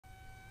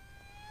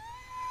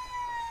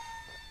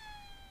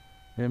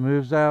It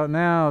moves out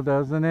now,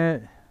 doesn't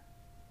it?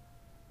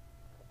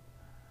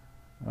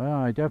 Well,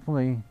 I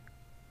definitely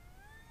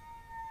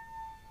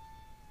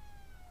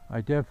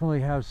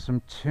have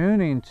some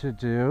tuning to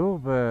do,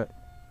 but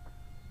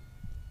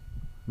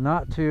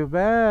not too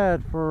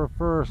bad for a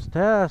first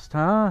test,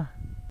 huh?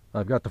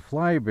 I've got the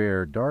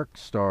FlyBear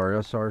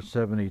Darkstar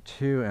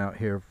SR-72 out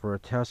here for a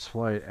test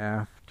flight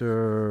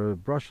after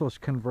brushless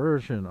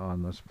conversion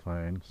on this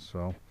plane.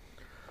 So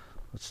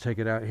let's take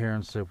it out here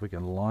and see if we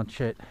can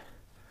launch it.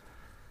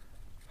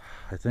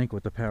 I think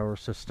with the power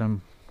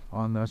system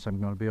on this, I'm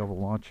going to be able to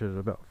launch it at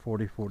about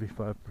 40 to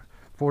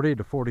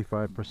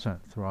 45%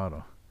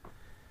 throttle.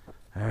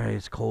 Alright,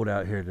 it's cold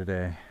out here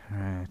today.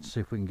 Alright, let's see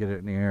if we can get it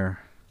in the air.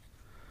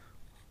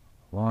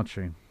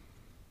 Launching.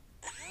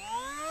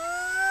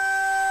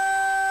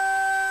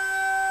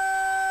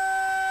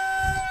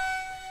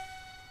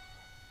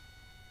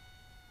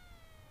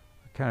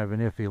 Kind of an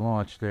iffy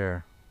launch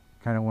there.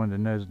 Kind of wanted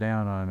to nose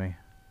down on me.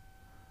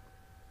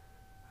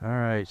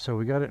 Alright, so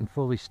we got it in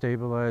fully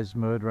stabilized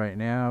mode right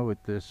now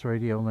with this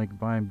Radiolink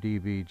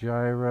Byme-DB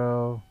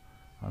Gyro.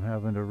 I'm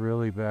having to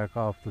really back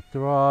off the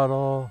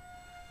throttle.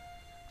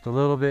 It's a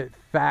little bit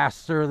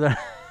faster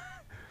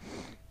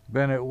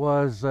than it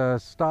was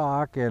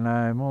stock, and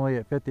I'm only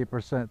at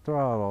 50%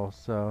 throttle.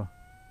 So,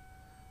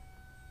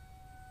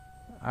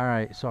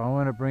 alright, so I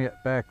want to bring it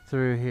back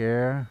through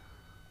here.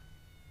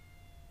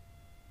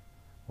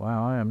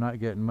 Wow, I am not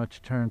getting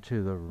much turn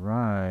to the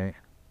right.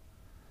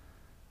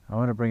 I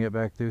want to bring it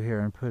back through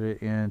here and put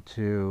it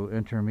into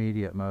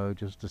intermediate mode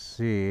just to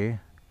see.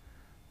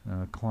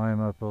 Climb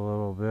up a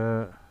little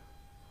bit.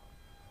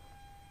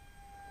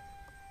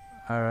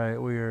 Alright,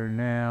 we are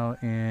now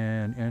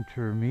in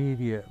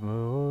intermediate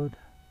mode.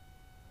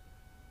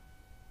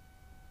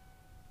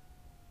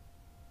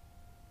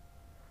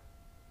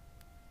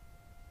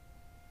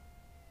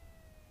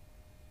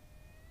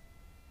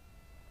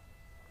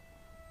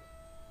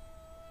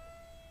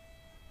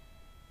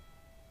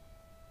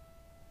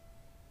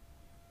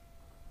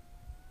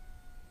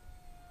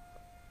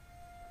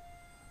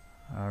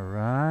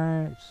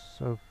 Alright,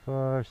 so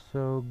far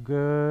so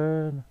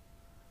good.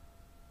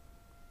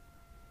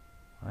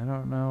 I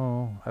don't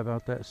know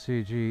about that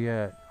CG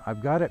yet.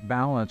 I've got it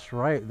balanced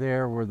right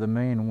there where the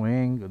main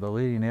wing, the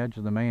leading edge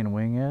of the main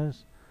wing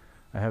is.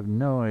 I have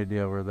no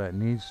idea where that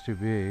needs to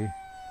be.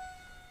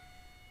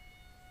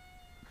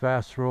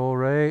 Fast roll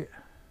rate.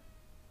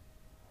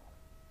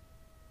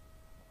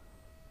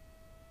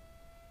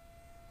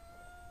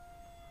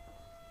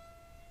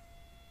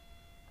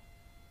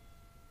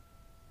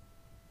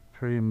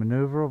 Pretty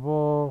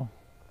maneuverable.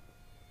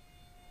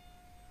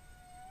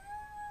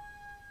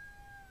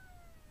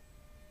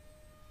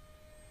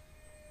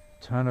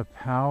 Ton of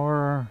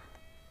power.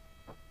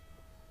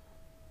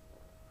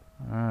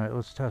 Alright,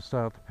 let's test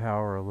out the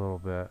power a little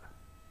bit.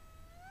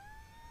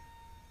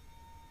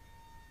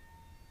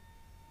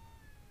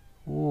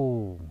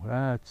 Ooh,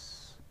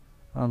 that's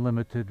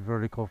unlimited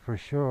vertical for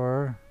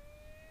sure.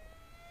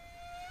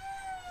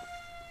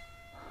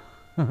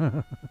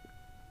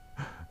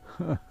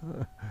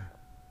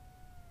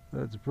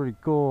 That's pretty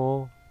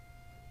cool.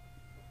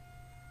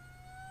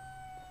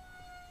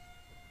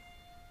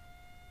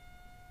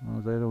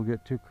 Well, they don't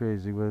get too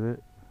crazy with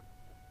it.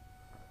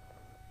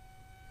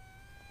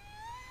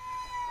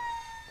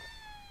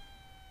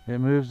 It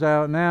moves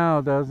out now,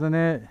 doesn't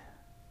it?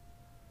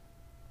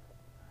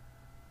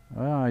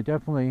 Well, I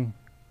definitely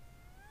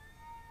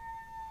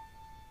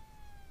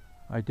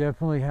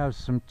have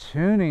some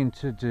tuning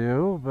to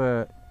do,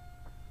 but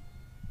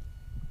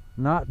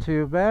not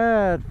too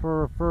bad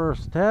for a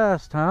first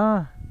test,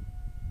 huh?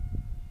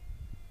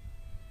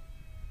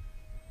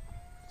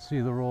 Let's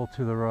see the roll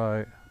to the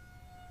right.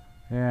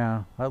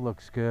 Yeah, that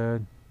looks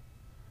good.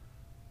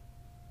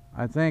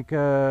 I think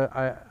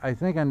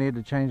I need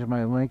to change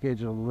my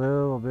linkage a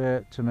little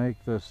bit to make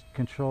the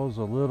controls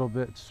a little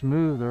bit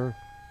smoother.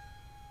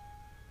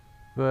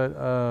 But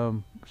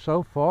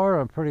so far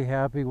I'm pretty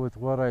happy with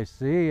what I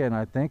see, and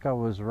I think I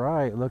was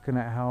right looking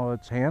at how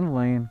it's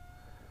handling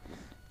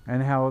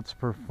and how it's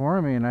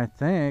performing. I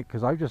think,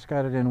 because I've just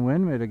got it in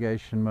wind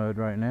mitigation mode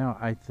right now,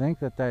 I think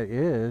that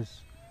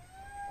is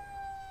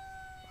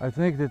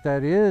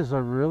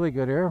a really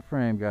good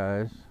airframe,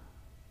 guys.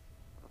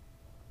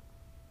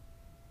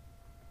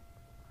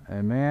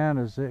 And man,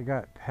 has it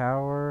got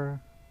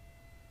power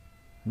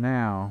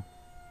now,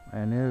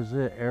 and is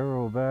it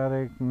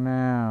aerobatic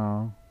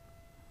now?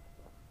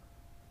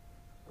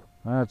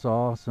 That's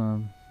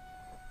awesome.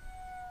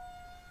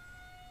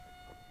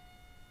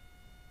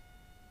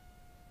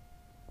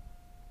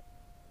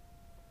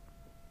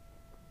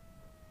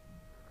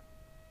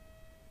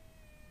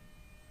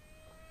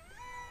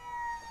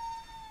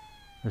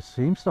 It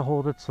seems to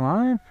hold its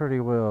line pretty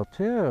well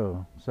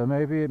too. So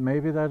maybe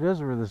that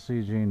is where the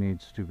CG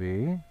needs to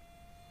be.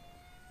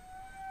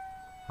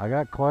 I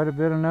got quite a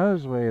bit of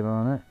nose weight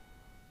on it.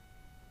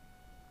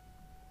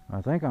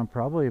 I think I'm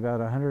probably about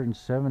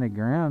 170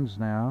 grams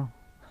now.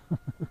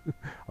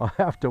 I'll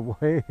have to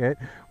weigh it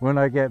when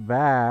I get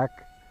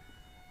back.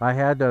 I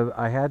had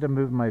to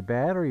move my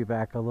battery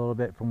back a little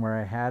bit from where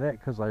I had it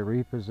because I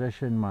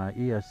repositioned my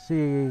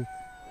ESC,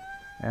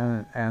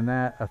 and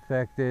that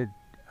affected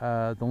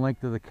the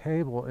length of the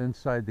cable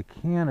inside the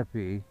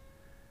canopy.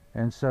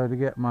 And so to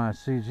get my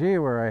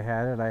CG where I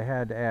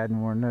had to add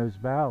more nose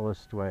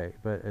ballast weight.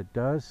 But it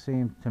does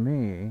seem to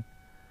me,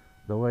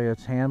 the way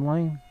it's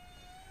handling,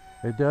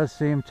 it does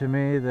seem to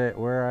me that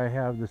where I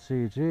have the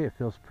CG, it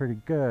feels pretty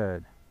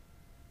good.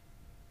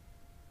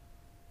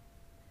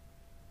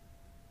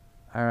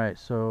 Alright,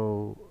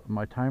 so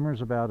my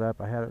timer's about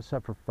up. I had it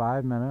set for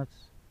 5 minutes.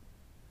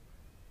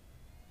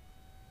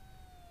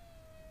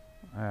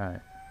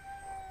 Alright.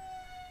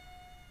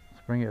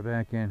 Let's bring it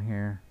back in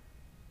here.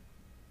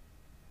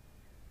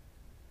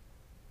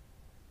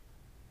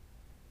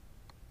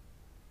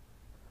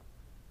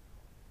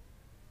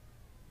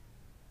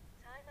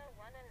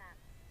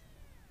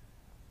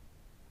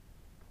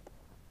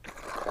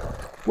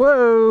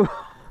 Whoa!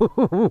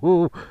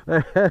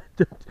 I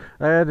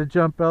had to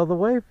jump out of the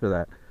way for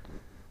that.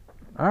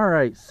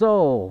 Alright,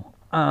 so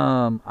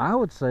I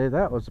would say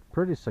that was a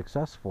pretty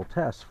successful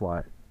test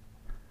flight.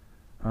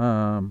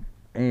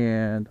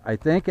 And I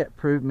think it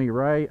proved me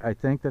right. I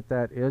think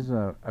that is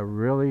a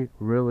really,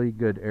 really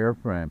good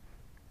airframe.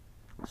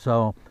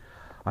 So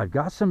I've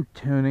got some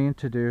tuning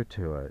to do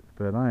to it,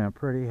 but I am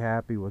pretty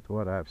happy with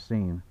what I've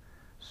seen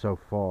so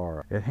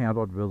far. It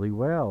handled really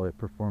well. It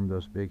performed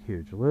those big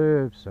huge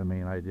loops. I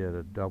mean, I did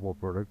a double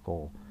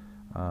vertical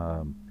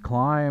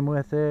climb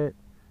with it.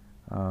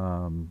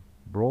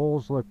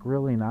 Rolls look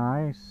really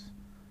nice.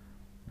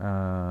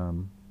 I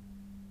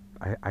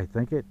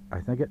think it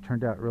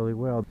turned out really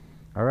well.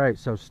 All right,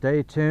 so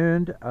stay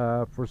tuned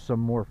for some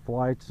more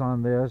flights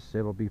on this.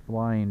 It'll be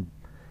flying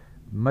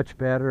much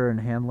better and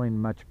handling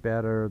much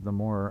better. The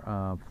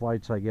more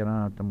flights I get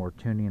on it, the more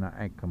tuning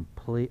I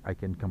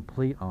can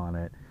complete on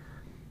it.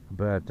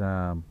 But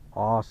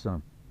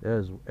awesome.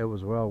 It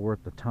was well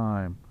worth the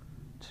time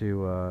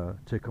to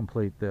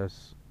complete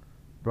this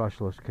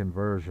brushless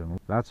conversion.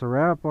 That's a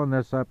wrap on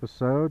this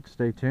episode.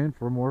 Stay tuned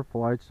for more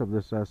flights of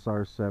this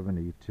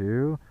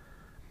SR-72.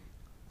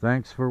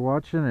 Thanks for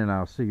watching, and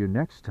I'll see you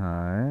next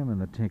time in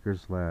the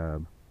Tinker's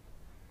Lab.